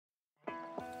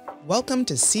Welcome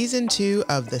to Season 2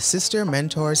 of the Sister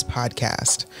Mentors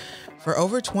podcast. For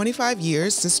over 25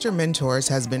 years, Sister Mentors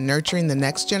has been nurturing the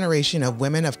next generation of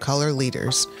women of color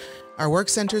leaders. Our work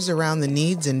centers around the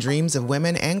needs and dreams of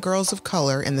women and girls of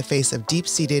color in the face of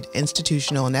deep-seated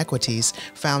institutional inequities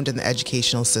found in the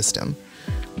educational system.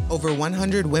 Over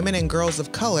 100 women and girls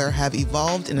of color have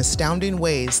evolved in astounding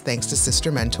ways thanks to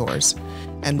Sister Mentors.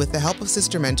 And with the help of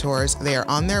Sister Mentors, they are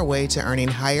on their way to earning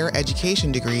higher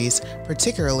education degrees,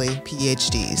 particularly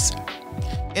PhDs.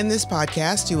 In this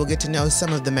podcast, you will get to know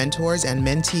some of the mentors and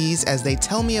mentees as they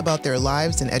tell me about their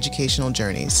lives and educational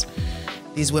journeys.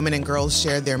 These women and girls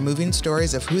shared their moving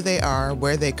stories of who they are,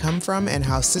 where they come from, and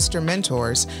how Sister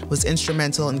Mentors was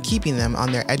instrumental in keeping them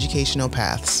on their educational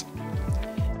paths.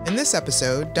 In this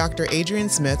episode, Dr. Adrienne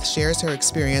Smith shares her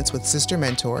experience with Sister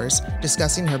Mentors,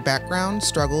 discussing her background,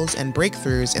 struggles, and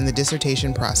breakthroughs in the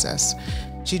dissertation process.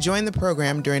 She joined the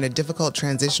program during a difficult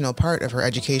transitional part of her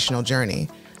educational journey.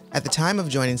 At the time of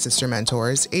joining Sister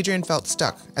Mentors, Adrienne felt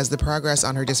stuck as the progress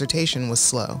on her dissertation was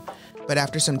slow. But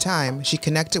after some time, she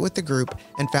connected with the group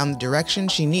and found the direction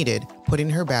she needed,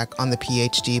 putting her back on the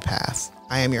PhD path.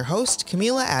 I am your host,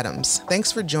 Camila Adams.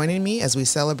 Thanks for joining me as we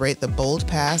celebrate the bold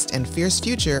past and fierce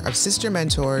future of Sister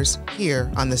Mentors here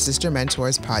on the Sister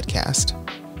Mentors podcast.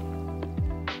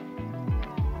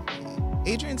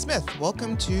 Adrienne Smith,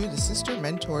 welcome to the Sister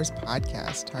Mentors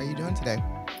podcast. How are you doing today?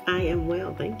 I am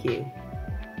well, thank you.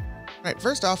 All right,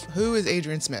 first off, who is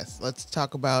Adrienne Smith? Let's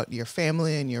talk about your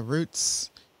family and your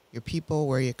roots, your people,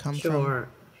 where you come from. Sure.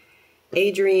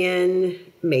 Adrienne,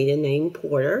 maiden name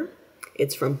Porter.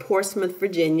 It's from Portsmouth,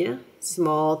 Virginia,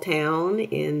 small town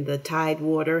in the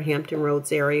Tidewater, Hampton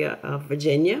Roads area of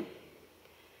Virginia.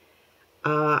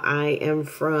 I am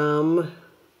from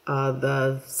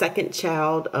the second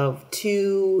child of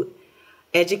two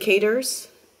educators.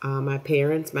 My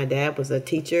parents, my dad was a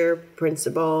teacher,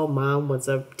 principal, mom was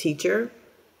a teacher.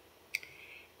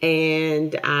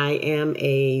 And I am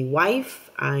a wife.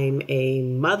 I'm a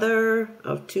mother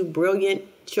of two brilliant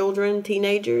children,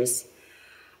 teenagers.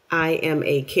 I am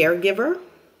a caregiver,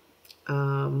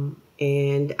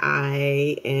 and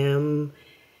I am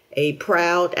a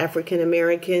proud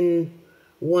African-American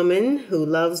woman who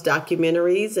loves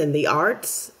documentaries and the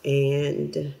arts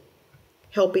and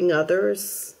helping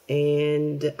others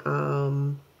and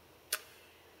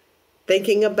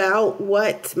thinking about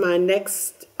what my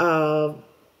next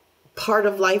part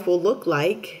of life will look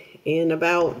like in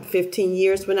about 15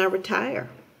 years when I retire.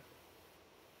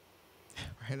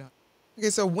 Right on. Okay,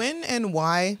 so when and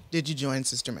why did you join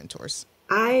Sister Mentors?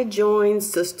 I joined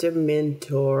Sister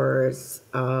Mentors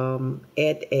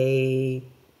at a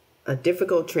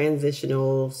difficult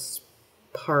transitional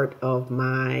part of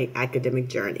my academic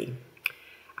journey.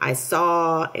 I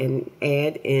saw an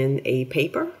ad in a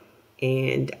paper,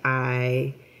 and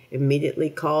I immediately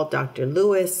called Dr.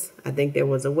 Lewis. I think there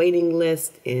was a waiting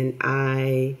list, and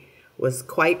I was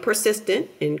quite persistent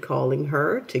in calling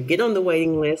her to get on the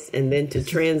waiting list and then to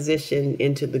transition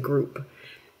into the group.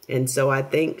 And so I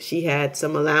think she had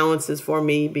some allowances for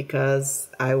me because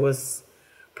I was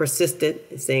persistent,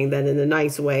 saying that in a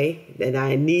nice way, that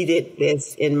I needed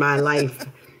this in my life.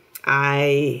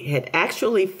 I had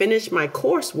actually finished my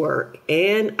coursework,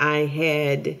 and I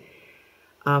had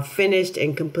finished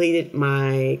and completed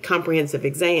my comprehensive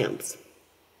exams.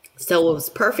 So it was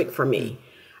perfect for me.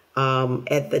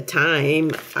 At the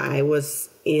time, I was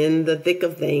in the thick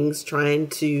of things trying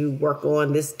to work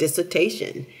on this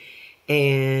dissertation.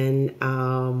 And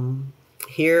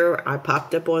here I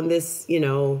popped up on this,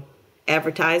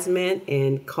 advertisement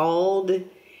and called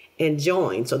and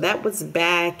joined. So that was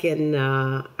back in,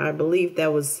 I believe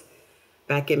that was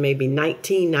back in maybe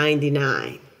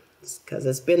 1999, because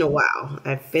it's been a while.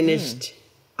 I finished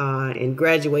and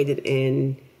graduated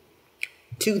in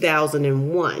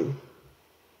 2001.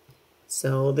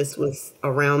 So this was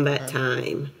around that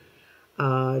time.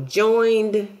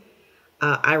 Joined,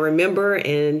 I remember,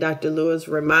 and Dr. Lewis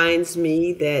reminds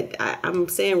me that I'm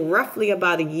saying roughly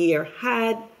about a year,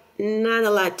 had not a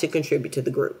lot to contribute to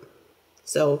the group.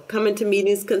 So coming to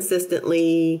meetings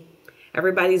consistently,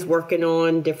 everybody's working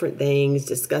on different things,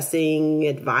 discussing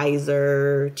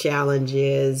advisor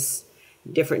challenges,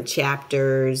 different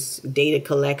chapters, data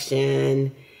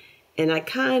collection. And I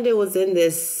kind of was in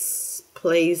this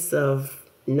place of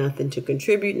nothing to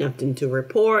contribute, nothing to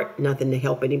report, nothing to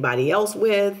help anybody else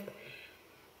with.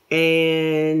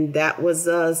 And that was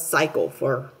a cycle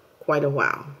for quite a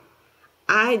while.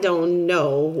 I don't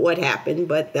know what happened,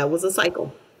 but that was a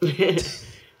cycle.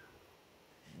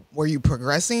 Were you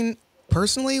progressing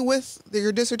personally with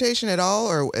your dissertation at all,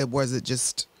 or was it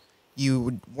just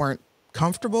you weren't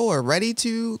comfortable or ready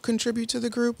to contribute to the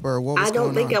group, or what was I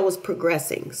don't going think on? I was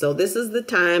progressing. So this is the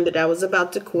time that I was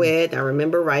about to quit. I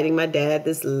remember writing my dad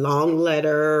this long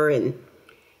letter, and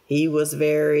he was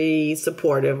very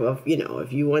supportive of,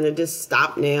 if you want to just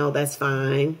stop now, that's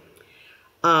fine.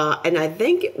 And I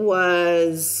think it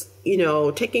was,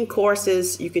 taking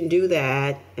courses, you can do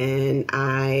that.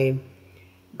 And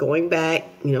going back,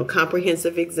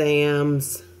 comprehensive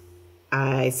exams,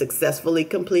 I successfully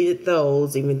completed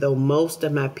those, even though most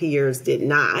of my peers did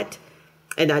not.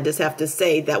 And I just have to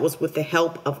say that was with the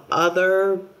help of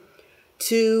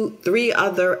three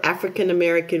other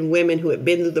African-American women who had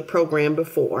been through the program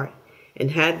before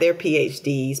and had their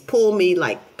PhDs pull me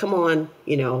like, come on,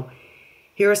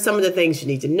 here are some of the things you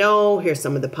need to know. Here's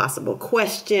some of the possible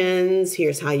questions.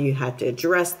 Here's how you have to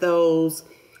address those.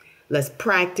 Let's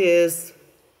practice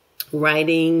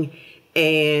writing.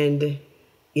 And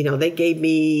they gave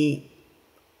me,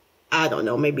 I don't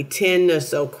know, maybe 10 or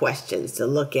so questions to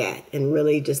look at and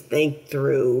really just think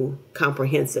through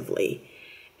comprehensively.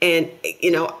 And,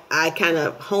 I kind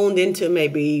of honed into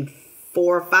maybe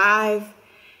 4 or 5.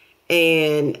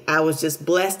 And I was just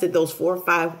blessed that those 4 or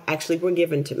 5 actually were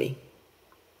given to me.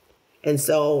 And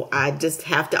so I just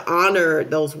have to honor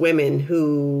those women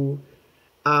who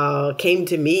came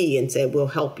to me and said, we'll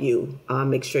help you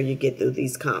make sure you get through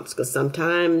these comps. Because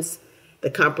sometimes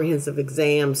the comprehensive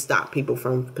exams stop people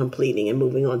from completing and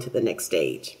moving on to the next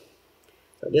stage.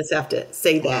 So I just have to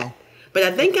say that. Wow. But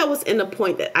I think I was in a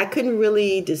point that I couldn't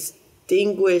really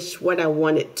distinguish what I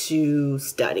wanted to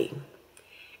study.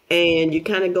 And you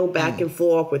kind of go back and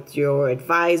forth with your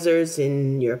advisors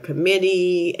and your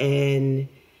committee, and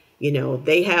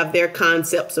they have their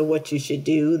concepts of what you should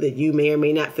do that you may or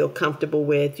may not feel comfortable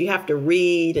with. You have to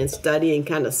read and study and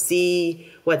kind of see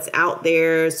what's out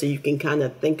there so you can kind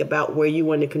of think about where you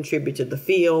want to contribute to the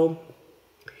field.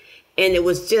 And it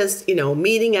was just,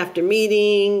 meeting after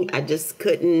meeting. I just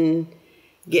couldn't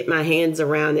get my hands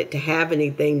around it to have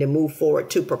anything to move forward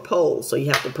to propose. So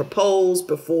you have to propose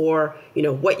before,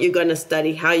 what you're going to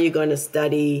study, how you're going to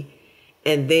study.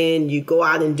 And then you go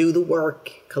out and do the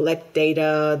work, collect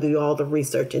data, do all the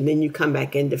research, and then you come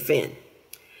back and defend.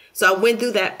 So I went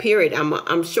through that period,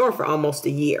 I'm sure, for almost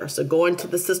a year. So going to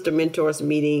the Sister Mentors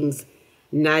meetings,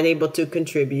 not able to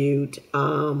contribute,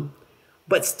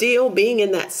 but still being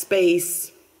in that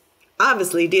space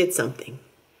obviously did something.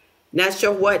 Not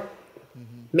sure what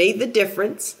made the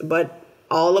difference, but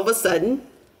all of a sudden,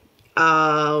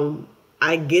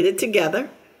 I get it together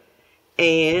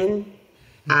and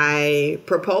I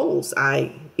propose.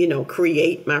 I,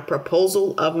 create my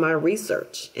proposal of my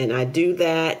research, and I do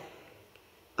that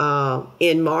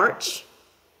in March,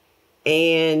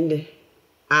 and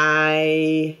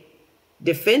I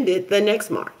defended the next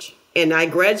March, and I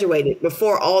graduated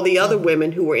before all the other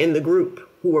women who were in the group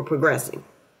who were progressing.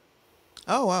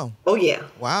 Oh, wow. Oh yeah.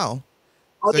 Wow.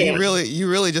 Oh, So yeah. you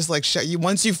really just like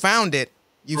once you found it,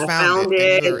 I found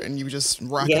it, and you just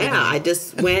rocking it. Yeah, I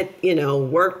just went,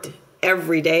 worked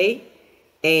every day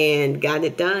and got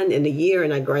it done in a year,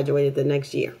 and I graduated the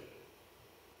next year.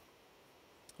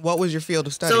 What was your field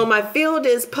of study? So my field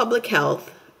is public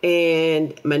health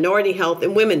and minority health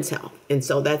and women's health. And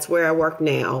so that's where I work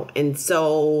now. And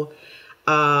so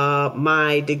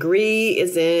my degree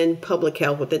is in public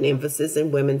health with an emphasis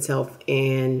in women's health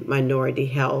and minority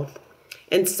health.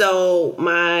 And so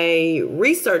my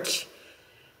research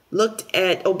looked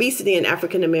at obesity in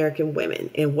African-American women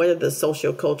and what are the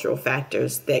sociocultural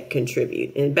factors that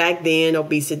contribute. And back then,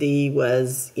 obesity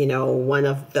was, one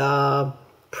of the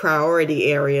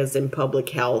priority areas in public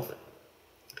health.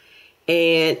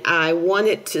 And I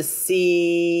wanted to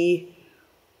see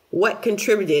what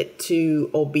contributed to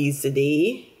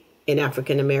obesity in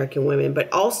African-American women,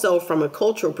 but also from a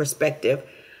cultural perspective,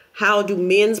 how do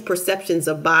men's perceptions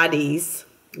of bodies,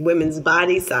 women's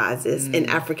body sizes, and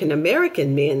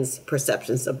African-American men's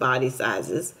perceptions of body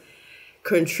sizes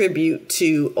contribute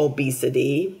to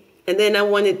obesity? And then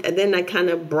I kind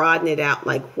of broaden it out,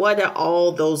 like what are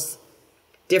all those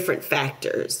different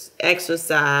factors?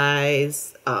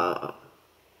 Exercise,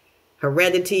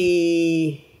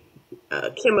 heredity,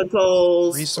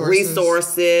 chemicals,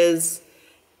 resources,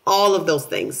 all of those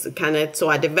things. So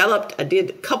I did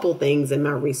a couple things in my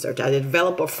research. I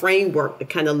developed a framework that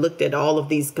kind of looked at all of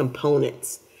these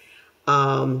components.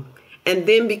 And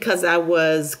then because I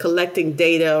was collecting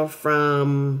data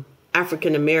from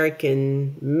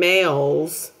African-American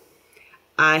males,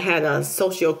 I had a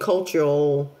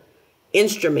sociocultural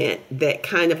instrument that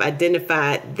kind of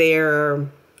identified their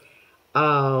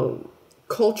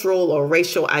cultural or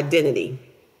racial identity.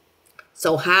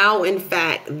 So how, in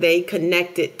fact, they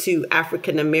connected to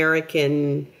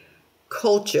African-American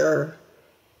culture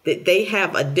that they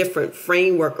have a different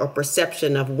framework or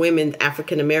perception of women,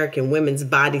 African American women's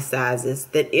body sizes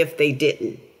than if they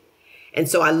didn't. And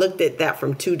so I looked at that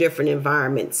from two different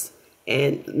environments,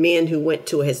 and men who went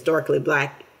to a historically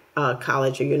Black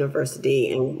college or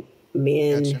university, and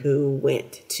men Gotcha. who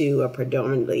went to a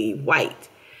predominantly white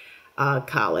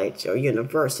college or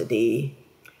university.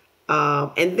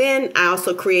 And then I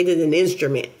also created an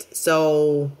instrument.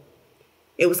 So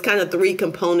it was kind of three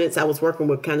components. I was working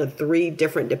with kind of three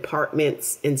different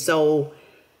departments. And so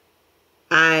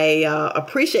I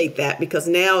appreciate that, because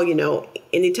now,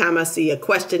 anytime I see a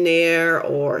questionnaire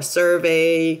or a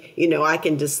survey, I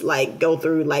can just like go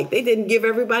through, like, they didn't give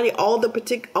everybody all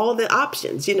the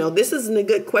options. This isn't a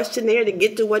good questionnaire to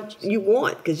get to what you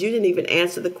want, because you didn't even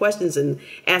answer the questions and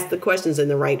ask the questions in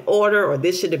the right order, or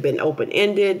this should have been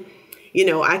open-ended.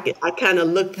 I kind of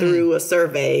look through a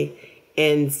survey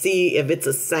and see if it's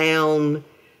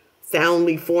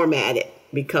soundly formatted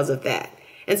because of that.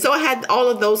 And so I had all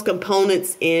of those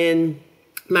components in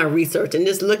my research, and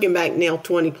just looking back now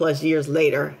 20 plus years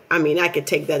later, I mean, I could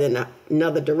take that in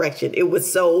another direction. It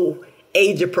was so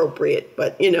age appropriate,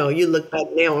 but you look back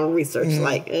now on research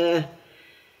like, so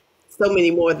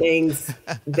many more things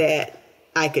that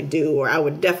I could do, or I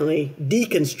would definitely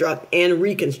deconstruct and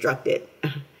reconstruct it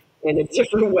in a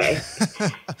different way.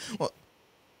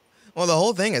 Well, the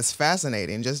whole thing is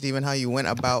fascinating, just even how you went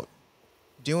about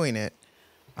doing it.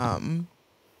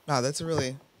 Wow, that's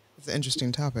an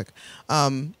interesting topic.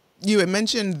 You had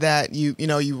mentioned that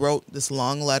you wrote this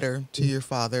long letter to your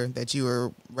father that you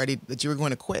were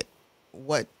going to quit.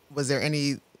 What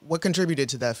contributed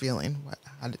to that feeling?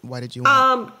 Why did you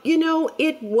want?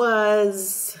 It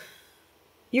was,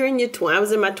 I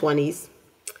was in my 20s,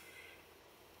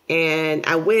 and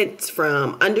I went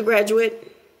from undergraduate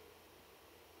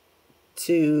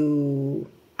to,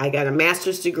 I got a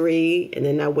master's degree, and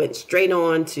then I went straight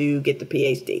on to get the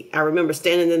PhD. I remember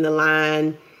standing in the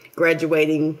line,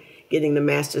 graduating, getting the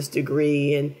master's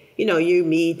degree, and you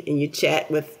meet and you chat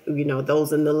with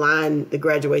those in the line, the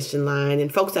graduation line,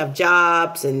 and folks have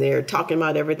jobs and they're talking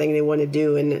about everything they want to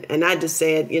do, and I just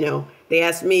said, they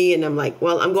asked me, and I'm like,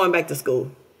 well, I'm going back to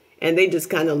school. And they just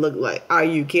kind of looked like, are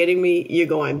you kidding me? You're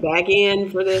going back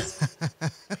in for this?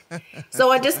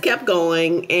 So I just kept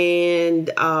going,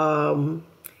 and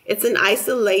it's an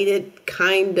isolated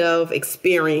kind of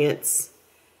experience.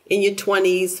 In your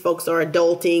 20s, folks are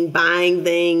adulting, buying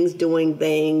things, doing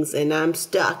things, and I'm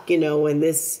stuck, in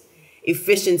this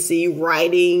efficiency,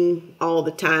 writing all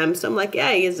the time. So I'm like,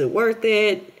 hey, is it worth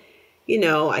it?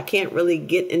 I can't really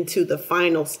get into the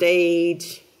final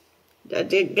stage. I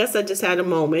guess I just had a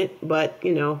moment, but,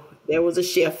 there was a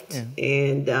shift,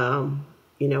 and,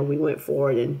 we went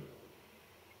forward,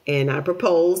 and I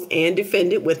proposed and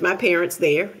defended with my parents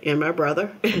there and my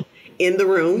brother in the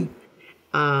room.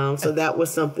 So that was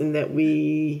something that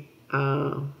we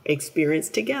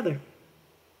experienced together.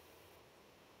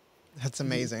 That's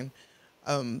amazing.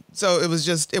 So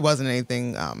it wasn't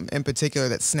anything in particular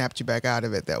that snapped you back out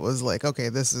of it. That was like, okay,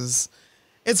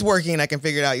 it's working. I can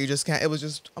figure it out. It was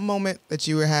just a moment that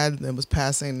you had that was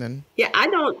passing. And yeah,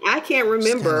 I can't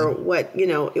remember what,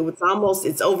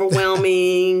 it's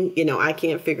overwhelming. I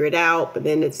can't figure it out. But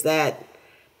then it's that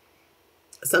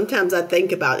sometimes I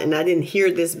think about, and I didn't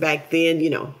hear this back then,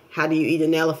 how do you eat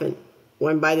an elephant?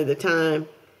 One bite at a time.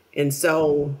 And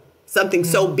so something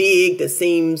so big that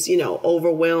seems,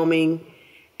 overwhelming.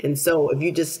 And so if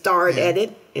you just start at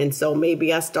it, and so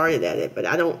maybe I started at it, but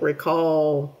I don't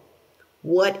recall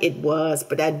what it was.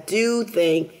 But I do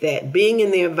think that being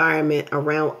in the environment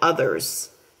around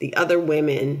others, the other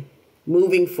women,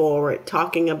 moving forward,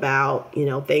 talking about,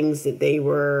 things that they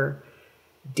were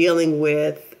dealing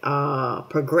with,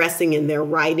 progressing in their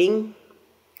writing,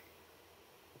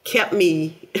 kept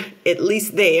me at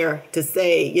least there to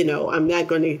say, I'm not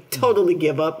going to totally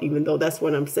give up, even though that's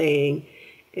what I'm saying.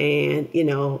 And,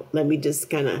 let me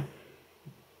just kind of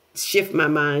shift my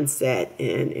mindset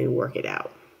and work it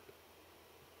out.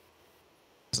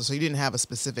 So you didn't have a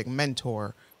specific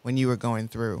mentor when you were going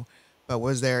through, but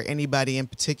was there anybody in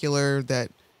particular that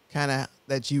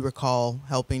you recall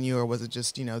helping you, or was it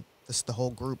just, just the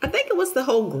whole group? I think it was the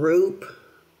whole group.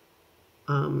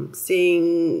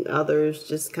 Seeing others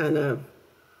just kind of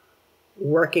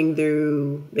working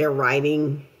through their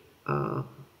writing, and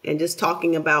just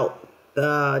talking about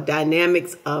the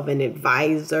dynamics of an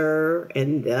advisor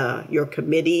and your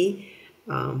committee.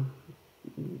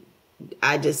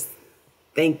 I just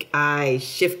think I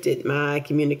shifted my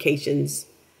communications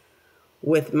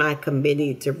with my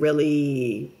committee to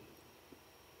really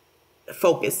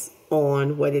focus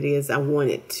on what it is I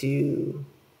wanted to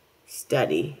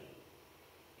study.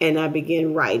 And I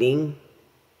began writing,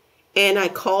 And I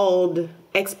called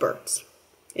experts.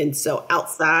 And so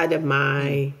outside of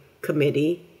my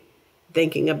committee,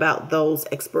 thinking about those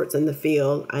experts in the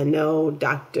field, I know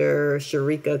Dr.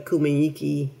 Sharika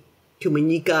Kumanyika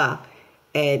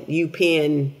at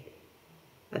UPenn.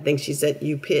 I think she's at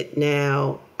UPenn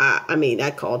now.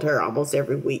 I called her almost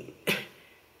every week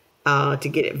to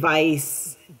get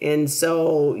advice. And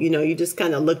so, you just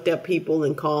kind of looked up people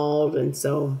and called. And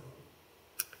so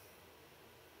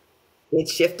it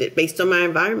shifted based on my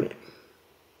environment.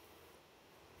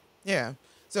 Yeah.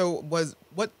 So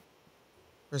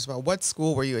first of all, what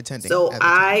school were you attending? So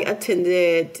I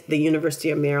attended the University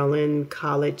of Maryland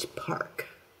College Park,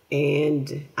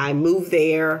 and I moved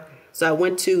there. So I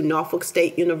went to Norfolk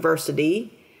State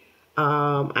University.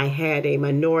 I had a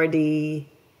minority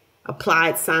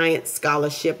applied science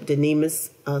scholarship, the NEMIS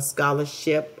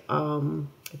scholarship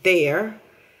there.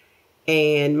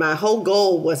 And my whole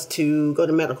goal was to go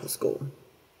to medical school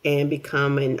and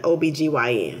become an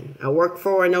OBGYN. I worked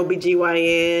for an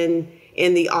OBGYN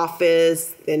in the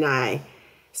office. Then I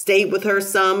stayed with her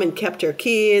some and kept her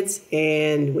kids.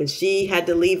 And when she had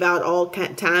to leave out all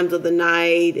times of the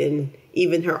night and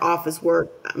even her office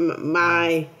work,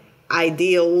 my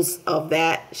ideals of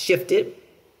that shifted.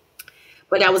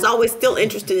 But I was always still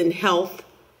interested in health.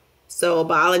 So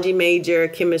biology major,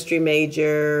 chemistry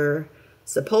major,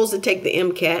 supposed to take the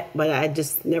MCAT, but I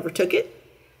just never took it.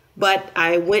 But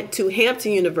I went to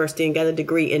Hampton University and got a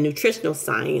degree in nutritional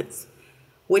science,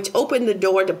 which opened the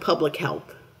door to public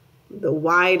health, the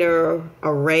wider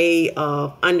array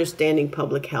of understanding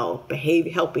public health,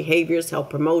 health behaviors, health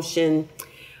promotion,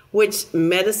 which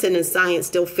medicine and science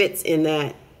still fits in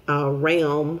that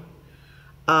realm.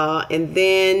 And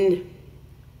then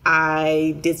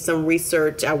I did some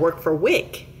research. I worked for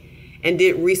WIC and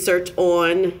did research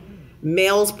on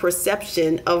males'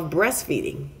 perception of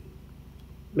breastfeeding.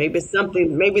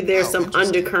 Maybe there's some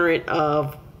undercurrent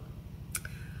of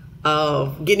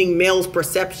getting males'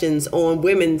 perceptions on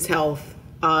women's health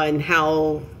and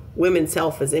how women's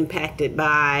health is impacted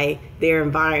by their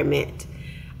environment.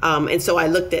 And so I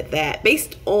looked at that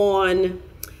based on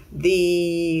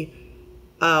the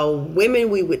women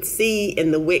we would see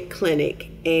in the WIC clinic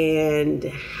and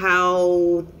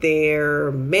how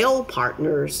their male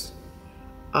partners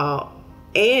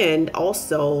and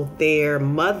also their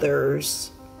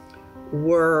mothers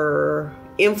were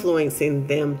influencing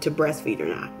them to breastfeed or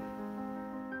not.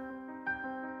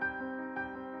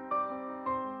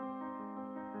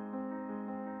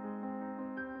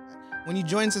 When you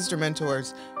joined Sister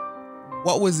Mentors,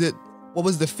 what was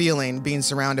the feeling being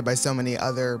surrounded by so many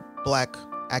other Black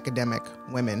academic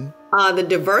women? The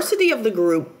diversity of the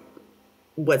group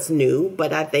was new,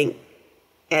 but I think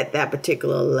at that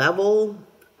particular level,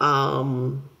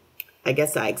 I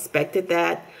guess I expected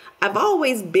that. I've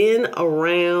always been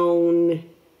around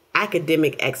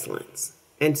academic excellence.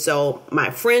 And so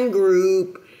my friend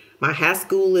group, my high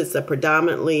school is a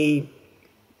predominantly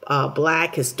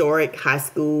Black historic high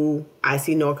school,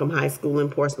 I.C. Norcom High School in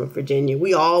Portsmouth, Virginia.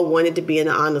 We all wanted to be in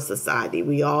the honor society.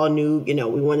 We all knew,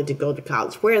 we wanted to go to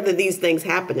college. Whether these things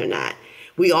happen or not,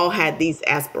 we all had these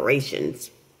aspirations.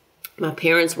 My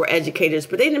parents were educators,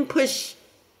 but they didn't push,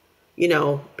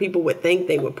 people would think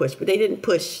they would push, but they didn't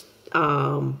push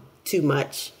too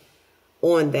much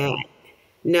on that.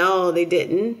 No, they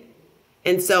didn't.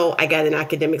 And so I got an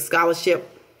academic scholarship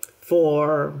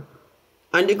for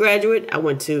undergraduate. I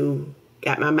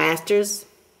got my master's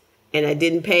and I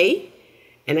didn't pay.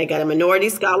 And I got a minority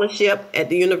scholarship at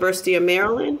the University of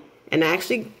Maryland. And I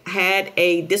actually had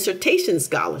a dissertation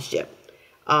scholarship.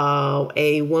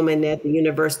 A woman at the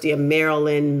University of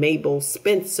Maryland, Mabel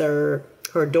Spencer,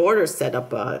 her daughter set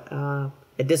up a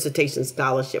dissertation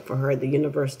scholarship for her at the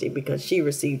university because she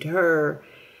received her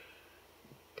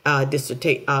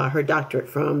her doctorate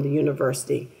from the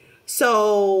university.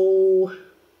 So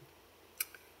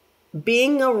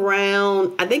being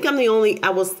around, I think I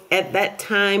was at that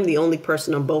time the only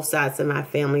person on both sides of my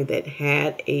family that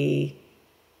had a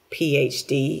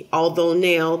PhD, although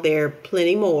now there are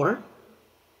plenty more.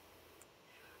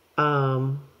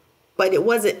 But it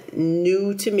wasn't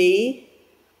new to me.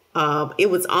 It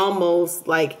was almost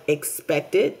like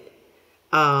expected.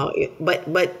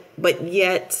 But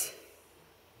yet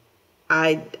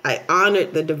I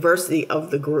honored the diversity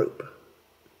of the group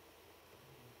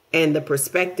and the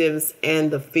perspectives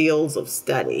and the fields of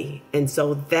study. And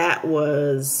so that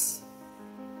was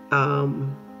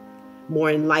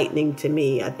more enlightening to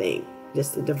me, I think,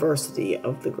 just the diversity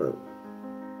of the group.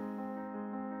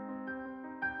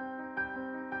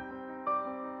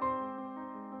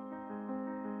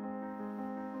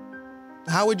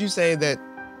 How would you say that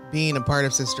being a part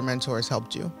of Sister Mentors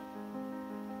helped you?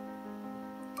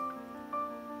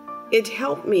 it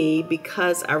helped me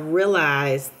because I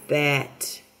realized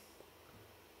that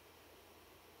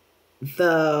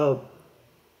I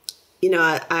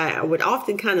would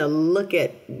often kind of look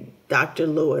at Dr.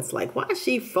 Lewis like, why is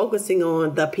she focusing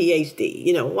on the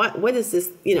PhD? What is this?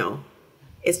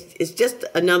 It's just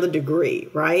another degree,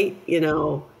 right?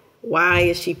 Why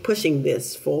is she pushing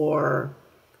this for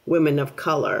women of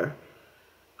color?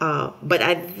 But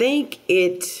I think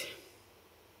it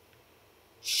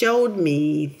showed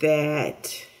me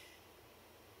that,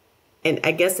 and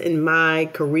I guess in my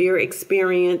career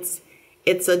experience,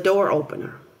 it's a door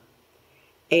opener.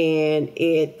 And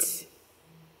it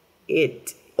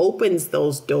opens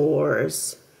those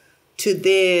doors to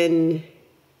then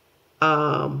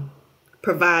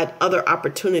provide other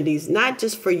opportunities, not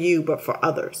just for you, but for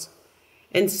others.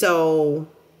 And so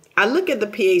I look at the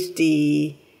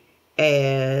PhD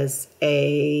as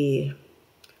a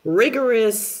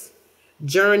rigorous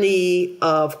journey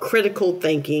of critical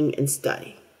thinking and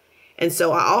study. And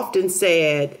so I often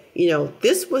said,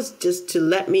 this was just to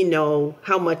let me know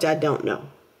how much I don't know.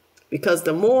 Because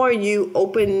the more you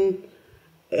open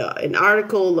an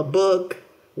article, a book,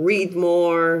 read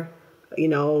more,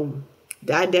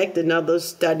 dissect another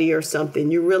study or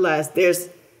something, you realize there's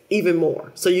even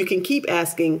more. So you can keep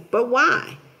asking, but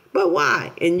why? But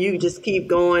why? And you just keep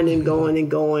going and going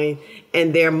and going.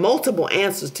 And there are multiple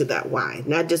answers to that why,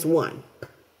 not just one.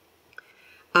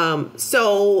 I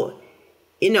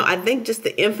think just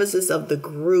the emphasis of the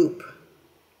group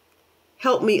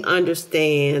helped me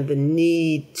understand the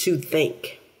need to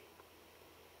think.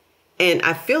 And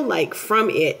I feel like from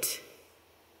it,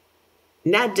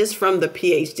 not just from the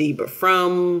PhD, but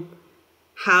from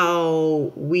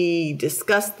how we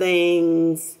discuss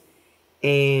things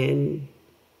and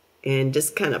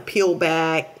just kind of peel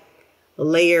back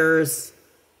layers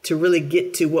to really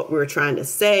get to what we're trying to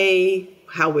say,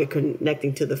 how we're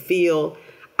connecting to the field.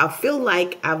 I feel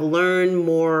like I've learned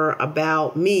more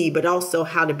about me, but also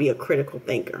how to be a critical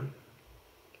thinker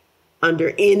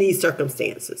under any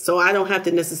circumstances. So I don't have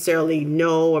to necessarily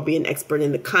know or be an expert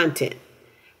in the content,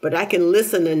 but I can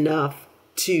listen enough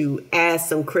to ask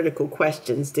some critical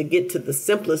questions to get to the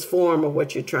simplest form of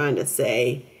what you're trying to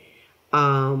say,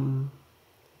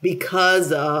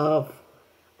 because of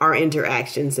our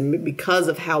interactions and because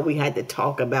of how we had to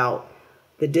talk about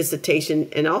the dissertation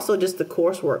and also just the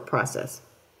coursework process.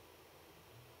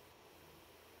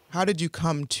 How did you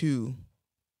come to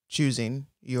choosing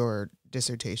your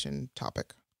dissertation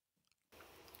topic?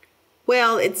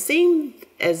 Well, it seemed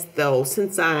as though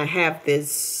since I have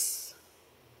this,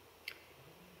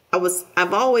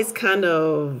 I've always kind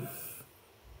of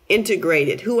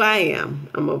integrated who I am.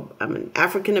 I'm an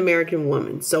African American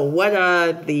woman. So what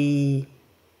are the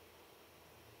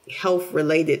health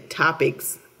related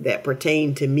topics that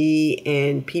pertain to me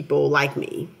and people like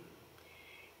me?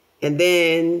 And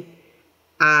then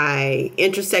I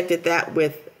intersected that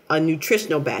with a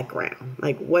nutritional background.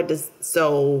 Like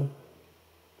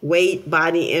weight,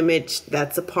 body image,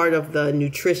 that's a part of the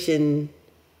nutrition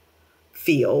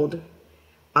field.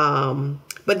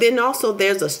 But then also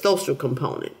there's a social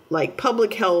component. Like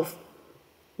public health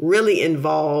really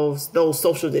involves those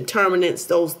social determinants,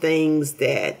 those things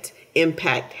that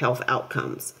impact health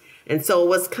outcomes. And so it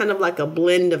was kind of like a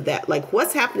blend of that. Like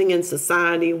what's happening in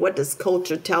society? What does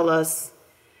culture tell us?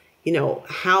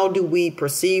 How do we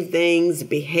perceive things,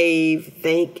 behave,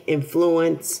 think,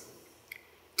 influence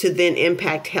to then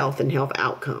impact health and health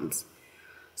outcomes?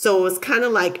 So it was kind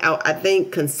of like, I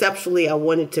think conceptually, I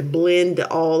wanted to blend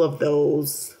all of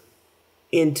those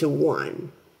into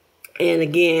one. And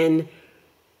again,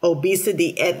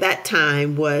 obesity at that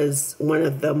time was one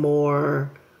of the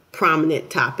more prominent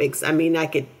topics. I mean, I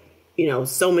could,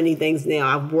 so many things now.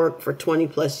 I've worked for 20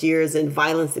 plus years in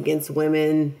violence against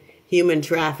women, human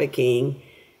trafficking.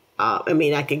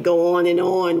 I could go on and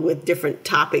on with different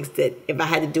topics that if I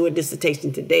had to do a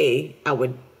dissertation today, I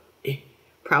would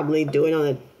probably do it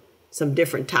on some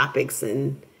different topics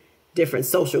and different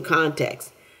social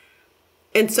contexts.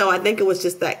 And so I think it was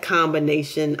just that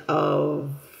combination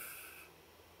of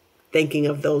thinking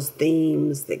of those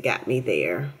themes that got me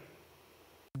there.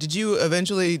 Did you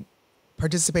eventually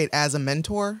participate as a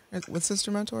mentor with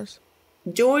Sister Mentors?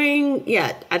 During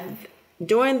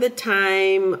the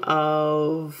time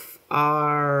of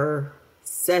our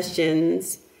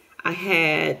sessions, I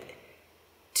had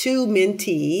two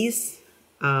mentees,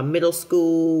 middle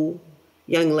school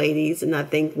young ladies, and I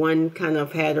think one kind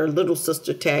of had her little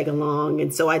sister tag along.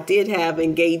 And so I did have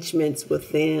engagements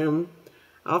with them.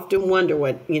 I often wonder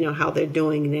how they're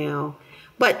doing now.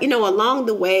 But, along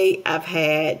the way, I've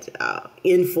had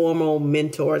informal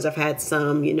mentors. I've had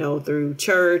some, through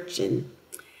church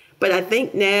But I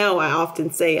think now I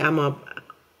often say I'm a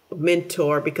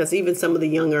mentor because even some of the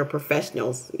younger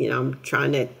professionals, I'm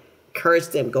trying to encourage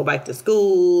them, go back to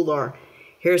school, or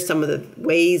here's some of the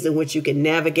ways in which you can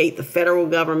navigate the federal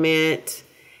government.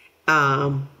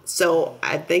 So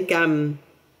I think I'm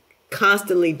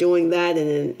constantly doing that in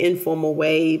an informal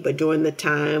way. But during the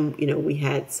time, we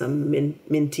had some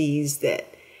mentees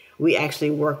that we actually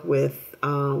work with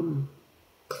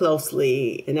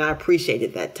closely, and I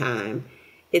appreciated that time.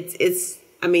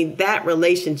 That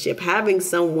relationship, having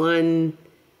someone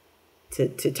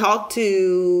to talk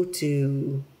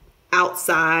to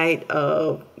outside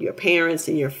of your parents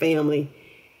and your family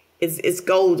is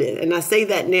golden. And I say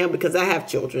that now because I have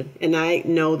children, and I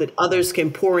know that others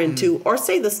can pour into or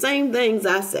say the same things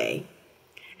I say,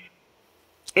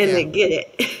 and they get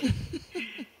it.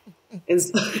 And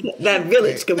so that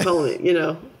village component,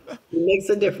 it makes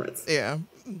a difference. Yeah.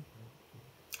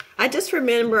 I just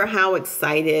remember how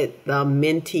excited the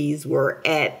mentees were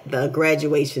at the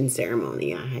graduation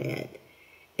ceremony I had.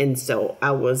 And so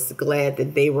I was glad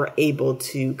that they were able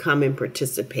to come and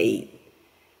participate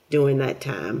during that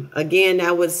time. Again,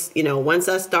 I was, once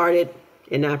I started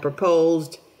and I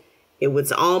proposed, it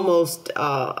was almost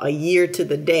a year to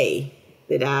the day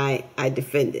that I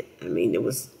defended. It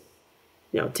was,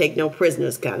 take no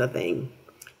prisoners kind of thing.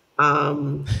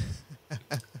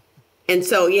 And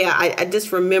so, I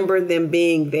just remember them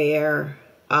being there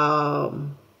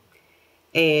and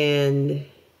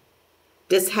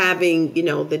just having,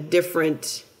 the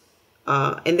different,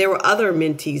 and there were other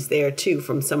mentees there too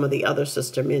from some of the other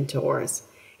sister mentors.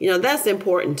 That's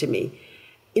important to me.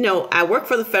 I work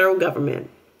for the federal government,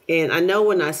 and I know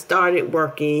when I started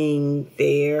working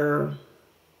there,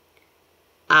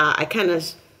 I kind of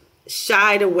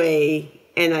shied away,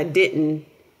 and I didn't.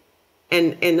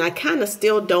 And I kind of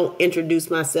still don't introduce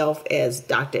myself as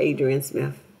Dr. Adrienne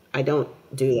Smith. I don't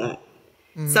do that.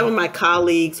 Some of my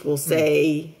colleagues will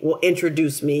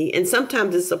introduce me, and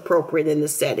sometimes it's appropriate in the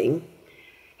setting.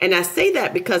 And I say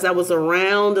that because I was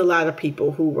around a lot of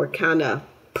people who were kind of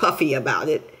puffy about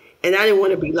it, and I didn't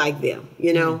want to be like them,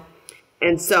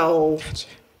 And so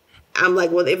I'm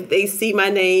like, well, if they see my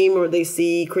name or they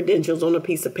see credentials on a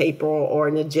piece of paper or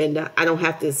an agenda, I don't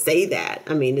have to say that.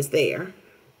 It's there.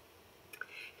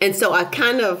 And so I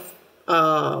kind of,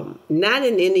 not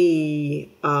in any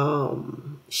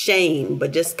shame,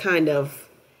 but just kind of,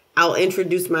 I'll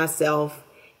introduce myself,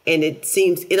 and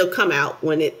it'll come out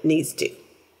when it needs to,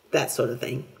 that sort of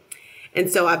thing.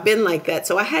 And so I've been like that.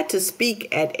 So I had to speak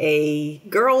at a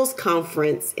girls'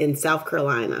 conference in South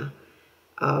Carolina,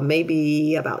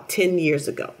 maybe about 10 years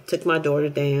ago. Took my daughter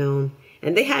down,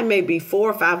 and they had maybe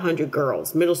 400 or 500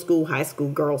 girls, middle school, high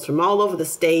school girls from all over the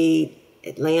state,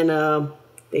 Atlanta.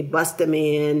 They bust them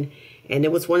in, and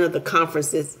it was one of the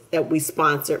conferences that we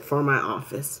sponsored for my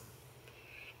office.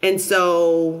 And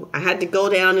so I had to go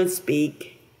down and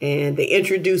speak, and they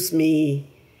introduced me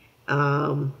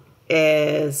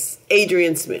as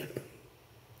Adrienne Smith.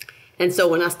 And so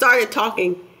when I started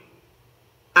talking,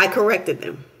 I corrected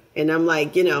them. And I'm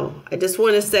like, I just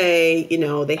want to say,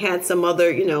 they had some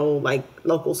other, like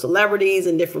local celebrities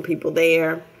and different people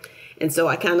there. And so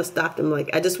I kind of stopped them,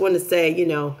 like, I just want to say,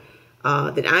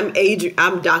 that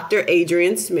I'm Dr.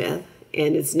 Adrienne Smith,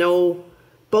 and it's no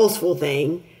boastful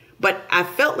thing, but I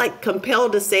felt like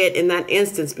compelled to say it in that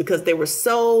instance because there were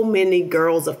so many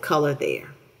girls of color there.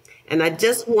 And I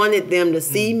just wanted them to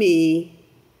see me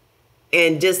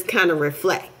and just kind of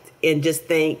reflect and just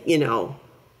think,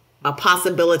 a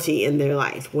possibility in their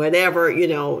life, whatever,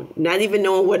 not even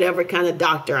knowing whatever kind of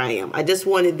doctor I am. I just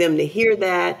wanted them to hear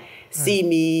that, see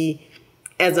me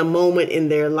as a moment in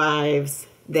their lives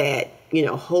that,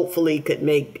 hopefully could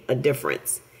make a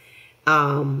difference.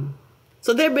 So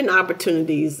there have been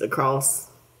opportunities across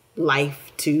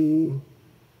life to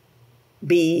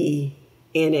be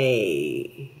in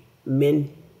a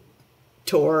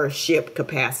mentorship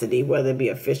capacity, whether it be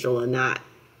official or not.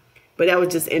 But that was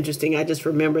just interesting. I just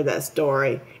remember that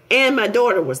story. And my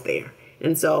daughter was there.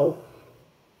 And so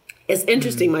it's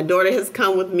interesting. My daughter has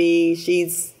come with me.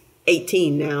 She's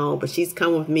 18 now, but she's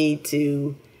come with me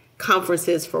to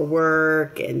conferences for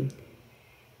work. And,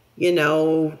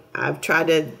 I've tried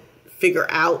to figure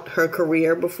out her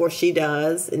career before she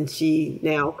does. And she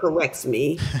now corrects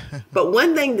me. But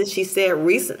one thing that she said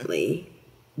recently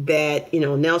that,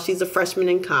 now she's a freshman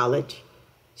in college.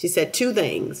 She said two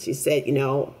things. She said,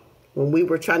 when we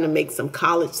were trying to make some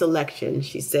college selection,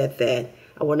 she said that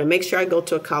I want to make sure I go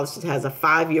to a college that has a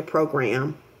 5-year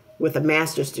program with a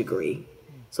master's degree.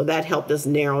 So that helped us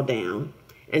narrow down.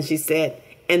 And she said,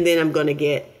 and then I'm going to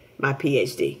get my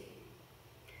PhD.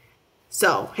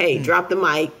 So, hey, drop the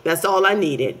mic. That's all I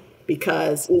needed.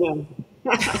 because,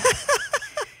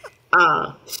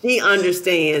 she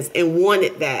understands and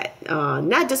wanted that,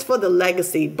 not just for the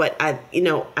legacy, but I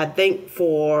think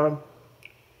for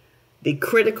the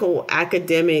critical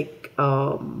academic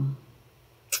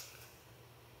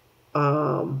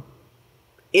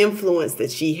influence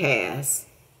that she has.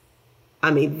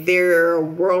 I mean, there are a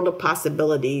world of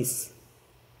possibilities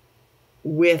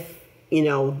with,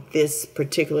 this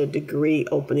particular degree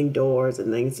opening doors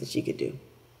and things that she could do.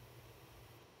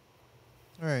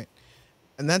 All right.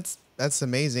 And that's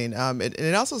amazing.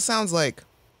 It also sounds like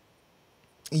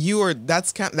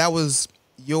that was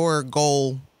your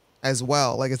goal as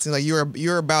well. Like it seems like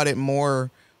you're about it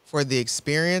more for the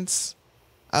experience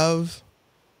of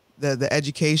the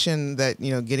education that,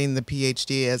 getting the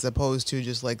PhD, as opposed to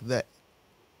just like the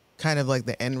kind of like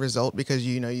the end result, because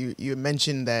you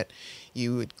mentioned that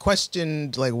you had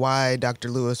questioned like why Dr.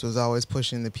 Lewis was always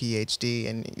pushing the PhD,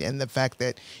 and the fact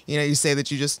that you say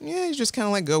that you just kind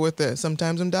of like go with it.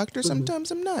 Sometimes I'm doctor, sometimes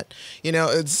I'm not.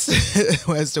 It's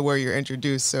as to where you're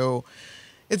introduced. So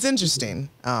it's interesting.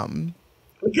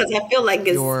 Because I feel like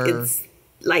it's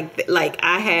like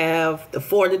I have the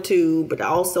fortitude, but I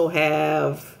also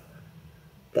have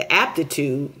the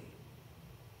aptitude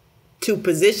to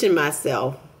position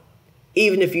myself.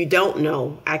 Even if you don't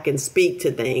know, I can speak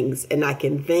to things and I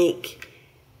can think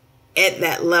at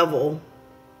that level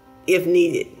if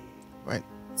needed. Right.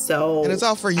 So, and it's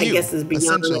all for you. I guess it's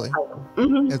beyond essentially. the title.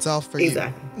 Mm-hmm. It's all for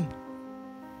exactly. you.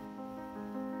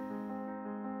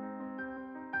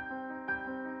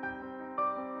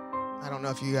 I don't know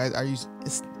if you guys are you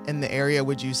in the area.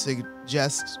 Would you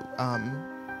suggest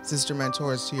Sister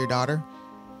Mentors to your daughter?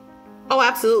 Oh,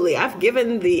 absolutely. I've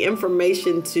given the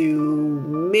information to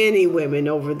many women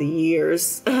over the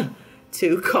years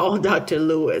to call Dr.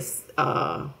 Lewis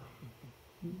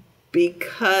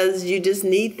because you just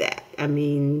need that. I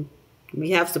mean,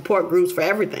 we have support groups for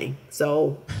everything.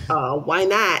 So why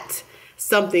not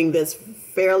something that's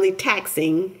fairly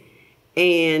taxing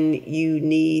and you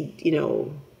need,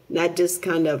 not just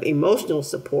kind of emotional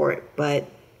support, but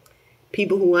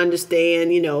people who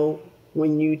understand,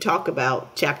 when you talk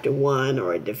about chapter 1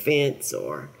 or a defense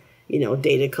or,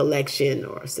 data collection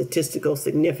or statistical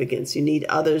significance, you need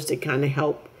others to kind of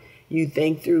help you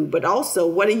think through. But also,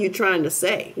 what are you trying to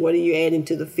say? What are you adding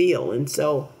to the field? And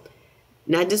so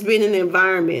not just being in the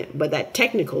environment, but that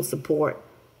technical support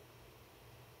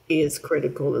is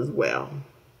critical as well.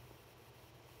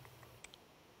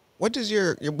 What does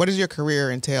your career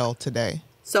entail today?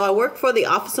 So I work for the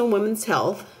Office on Women's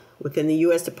Health within the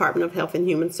U.S. Department of Health and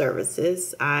Human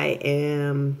Services. I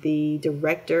am the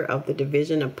director of the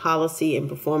Division of Policy and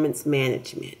Performance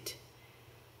Management.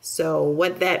 So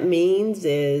what that means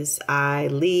is I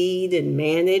lead and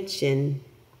manage and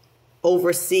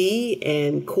oversee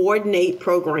and coordinate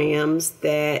programs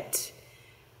that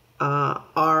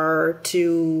are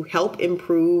to help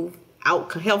improve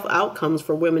health outcomes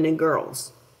for women and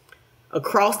girls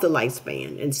across the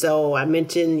lifespan. And so I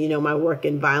mentioned, my work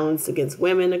in violence against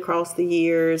women across the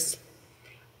years.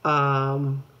 There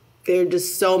are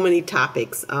just so many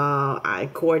topics. I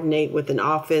coordinate with an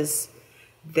office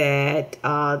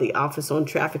the Office on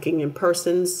Trafficking in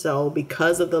Persons. So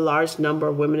because of the large number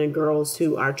of women and girls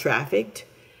who are trafficked,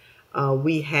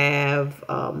 we have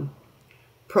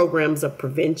programs of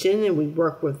prevention, and we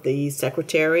work with the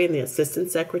secretary and the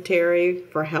assistant secretary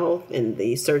for health and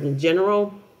the surgeon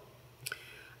general.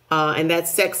 And that's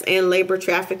sex and labor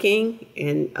trafficking.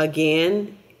 And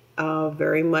again,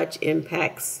 very much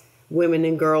impacts women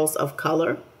and girls of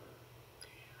color.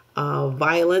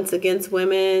 Violence against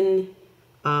women,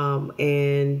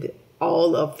 and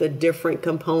all of the different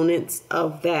components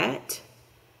of that.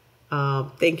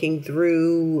 Thinking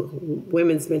through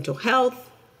women's mental health,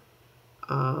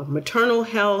 maternal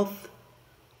health,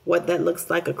 what that looks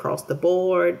like across the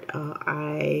board.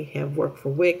 I have worked for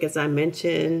WIC, as I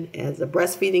mentioned, as a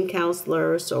breastfeeding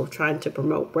counselor, so trying to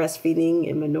promote breastfeeding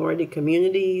in minority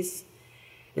communities.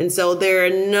 And so there are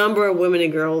a number of women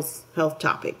and girls health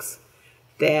topics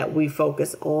that we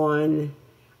focus on,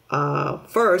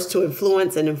 first to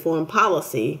influence and inform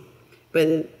policy,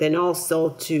 but then also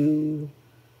to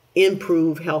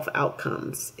improve health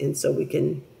outcomes. And so we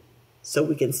can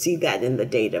see that in the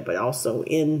data, but also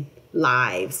in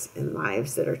lives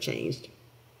that are changed.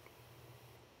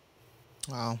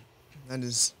 Wow, that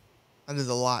is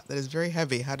a lot. That is very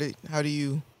heavy. How do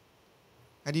you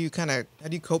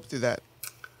cope through that?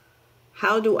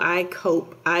 How do I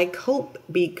cope? I cope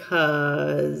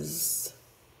because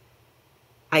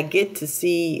I get to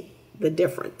see the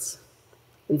difference.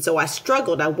 And so I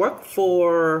struggled. I worked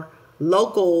for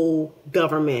local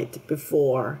government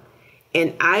before,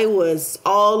 And I was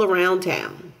all around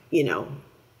town,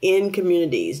 in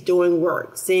communities, doing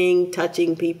work, seeing,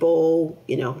 touching people,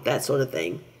 that sort of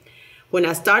thing. When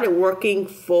I started working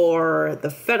for the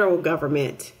federal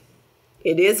government,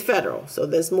 it is federal, so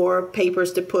there's more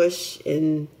papers to push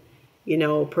and,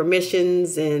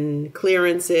 permissions and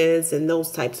clearances and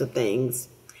those types of things.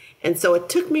 And so it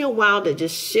took me a while to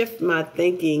just shift my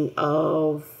thinking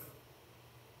of,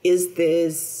 is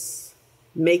this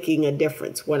making a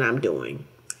difference what I'm doing?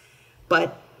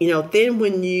 But, then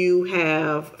when you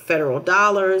have federal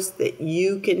dollars that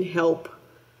you can help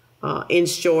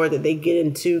ensure that they get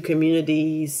into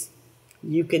communities,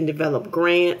 you can develop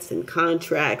grants and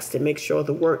contracts to make sure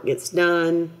the work gets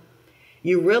done.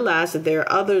 You realize that there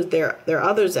are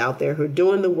others out there who are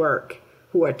doing the work,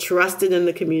 who are trusted in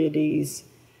the communities,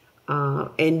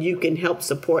 and you can help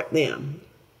support them.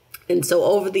 And so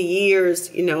over the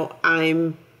years,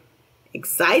 I'm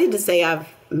excited to say I've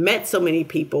met so many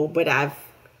people, but I've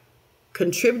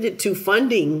contributed to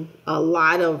funding a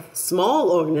lot of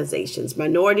small organizations,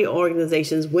 minority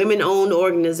organizations, women-owned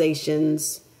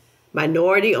organizations,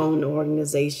 minority-owned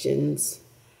organizations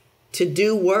to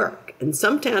do work. And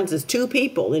sometimes it's 2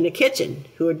 people in a kitchen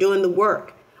who are doing the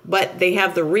work, but they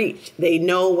have the reach. They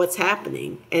know what's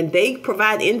happening, and they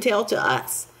provide intel to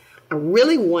us. I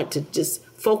really want to just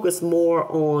focus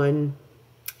more on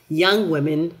young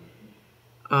women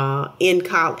in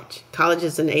college. College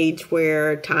is an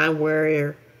time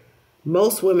where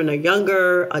most women are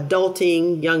younger,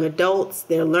 adulting, young adults.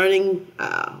 They're learning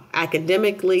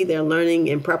academically. They're learning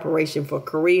in preparation for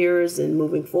careers and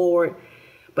moving forward.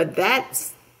 But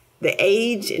that's the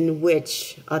age in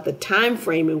which, the time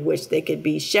frame in which they could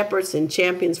be shepherds and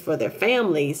champions for their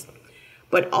families,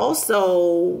 but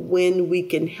also when we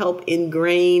can help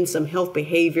ingrain some health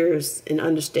behaviors and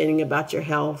understanding about your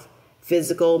health,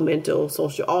 physical, mental,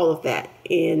 social, all of that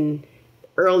in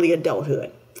early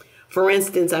adulthood. For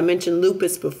instance, I mentioned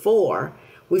lupus before.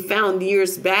 We found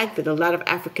years back that a lot of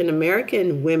African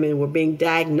American women were being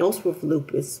diagnosed with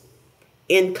lupus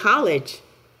in college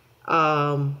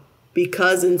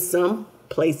because in some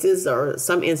places or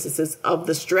some instances of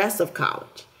the stress of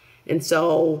college. And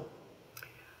so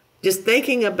just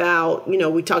thinking about,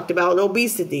 we talked about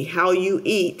obesity, how you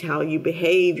eat, how you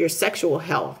behave, your sexual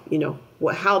health,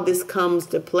 how this comes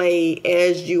to play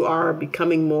as you are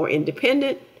becoming more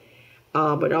independent,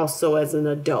 but also as an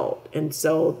adult. And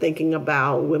so thinking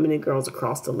about women and girls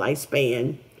across the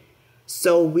lifespan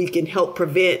so we can help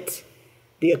prevent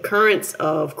the occurrence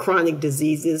of chronic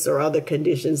diseases or other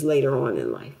conditions later on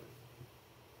in life.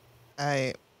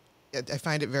 I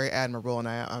find it very admirable, and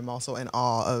I'm also in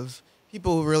awe of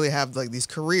people who really have like these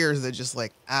careers that just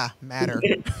matter.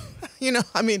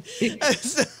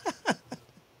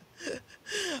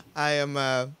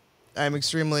 I'm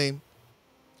extremely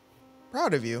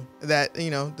proud of you that,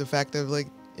 the fact of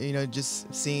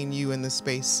just seeing you in this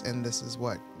space and this is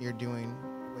what you're doing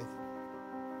with.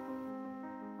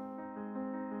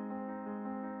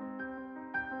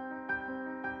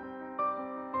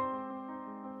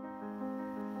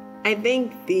 I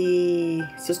think the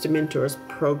Sister Mentors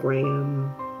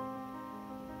program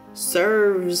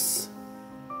serves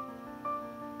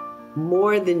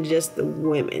more than just the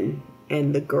women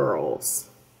and the girls.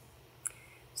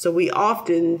 So we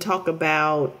often talk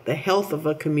about the health of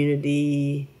a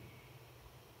community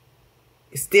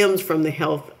stems from the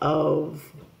health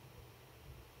of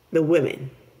the women,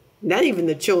 not even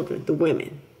the children, the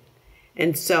women.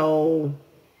 And so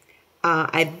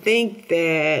I think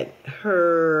that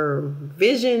her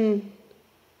vision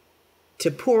to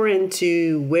pour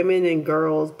into women and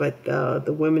girls, but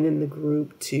the women in the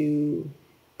group to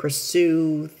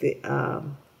pursue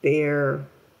their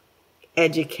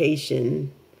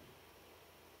education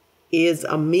is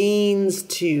a means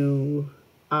to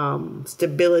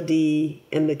stability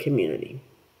in the community.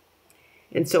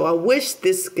 And so I wish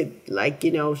this could,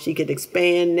 she could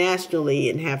expand nationally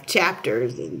and have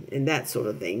chapters and that sort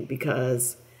of thing,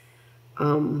 because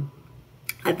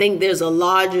I think there's a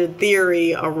larger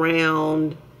theory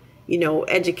around,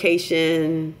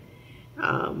 education,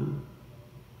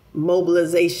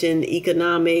 mobilization,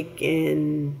 economic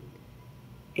and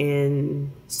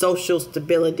social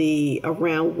stability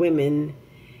around women.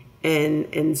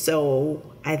 And so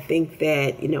I think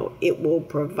that, it will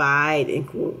provide and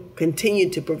will continue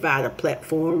to provide a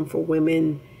platform for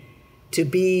women to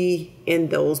be in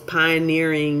those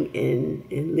pioneering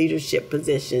and leadership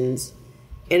positions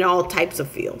in all types of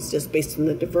fields, just based on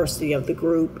the diversity of the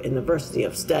group and diversity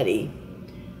of study,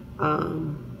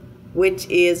 which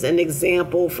is an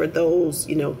example for those,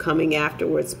 coming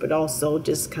afterwards, but also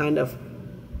just kind of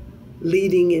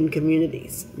leading in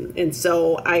communities. And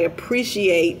so I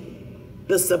appreciate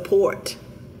the support.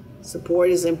 Support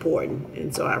is important.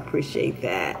 And so I appreciate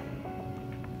that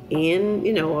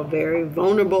in, a very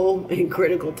vulnerable and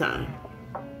critical time.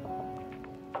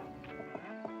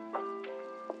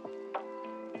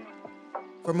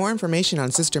 For more information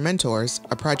on Sister Mentors,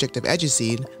 a project of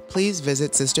EduSeed, please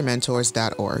visit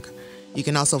sistermentors.org. You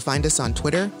can also find us on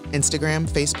Twitter, Instagram,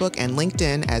 Facebook, and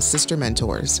LinkedIn as Sister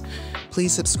Mentors.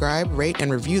 Please subscribe, rate,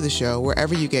 and review the show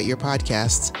wherever you get your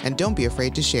podcasts, and don't be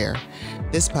afraid to share.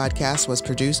 This podcast was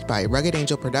produced by Rugged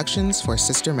Angel Productions for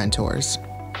Sister Mentors.